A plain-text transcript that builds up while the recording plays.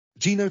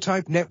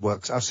Genotype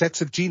networks are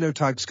sets of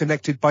genotypes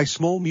connected by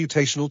small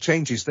mutational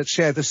changes that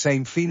share the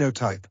same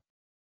phenotype.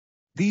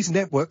 These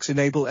networks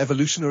enable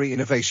evolutionary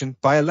innovation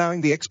by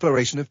allowing the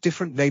exploration of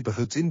different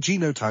neighborhoods in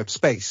genotype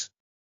space.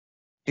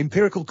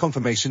 Empirical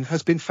confirmation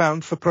has been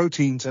found for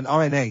proteins and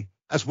RNA,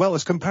 as well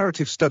as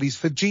comparative studies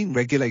for gene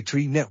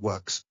regulatory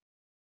networks.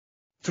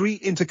 3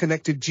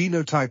 interconnected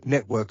genotype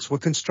networks were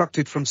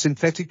constructed from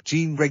synthetic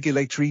gene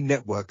regulatory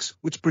networks,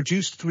 which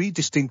produced 3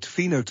 distinct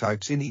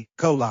phenotypes in E.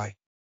 coli.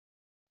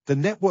 The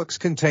networks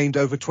contained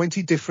over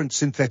 20 different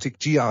synthetic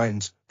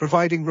genes,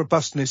 providing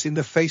robustness in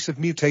the face of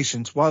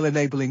mutations while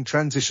enabling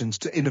transitions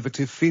to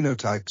innovative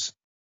phenotypes.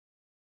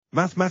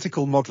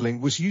 Mathematical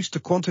modeling was used to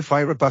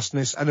quantify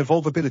robustness and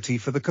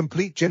evolvability for the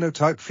complete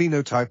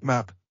genotype-phenotype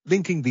map,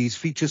 linking these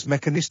features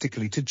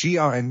mechanistically to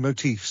GRN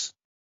motifs.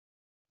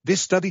 This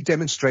study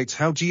demonstrates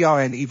how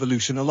GRN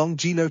evolution along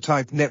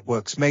genotype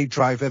networks may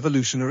drive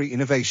evolutionary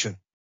innovation.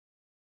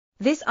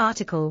 This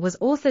article was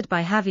authored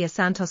by Javier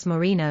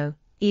Santos-Moreno,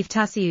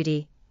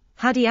 Tasiudi,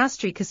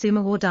 Hadiastri,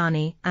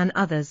 Kusumawardhani, and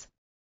others.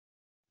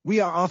 We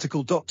are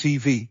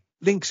RTCLTV,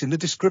 links in the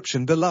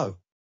description below.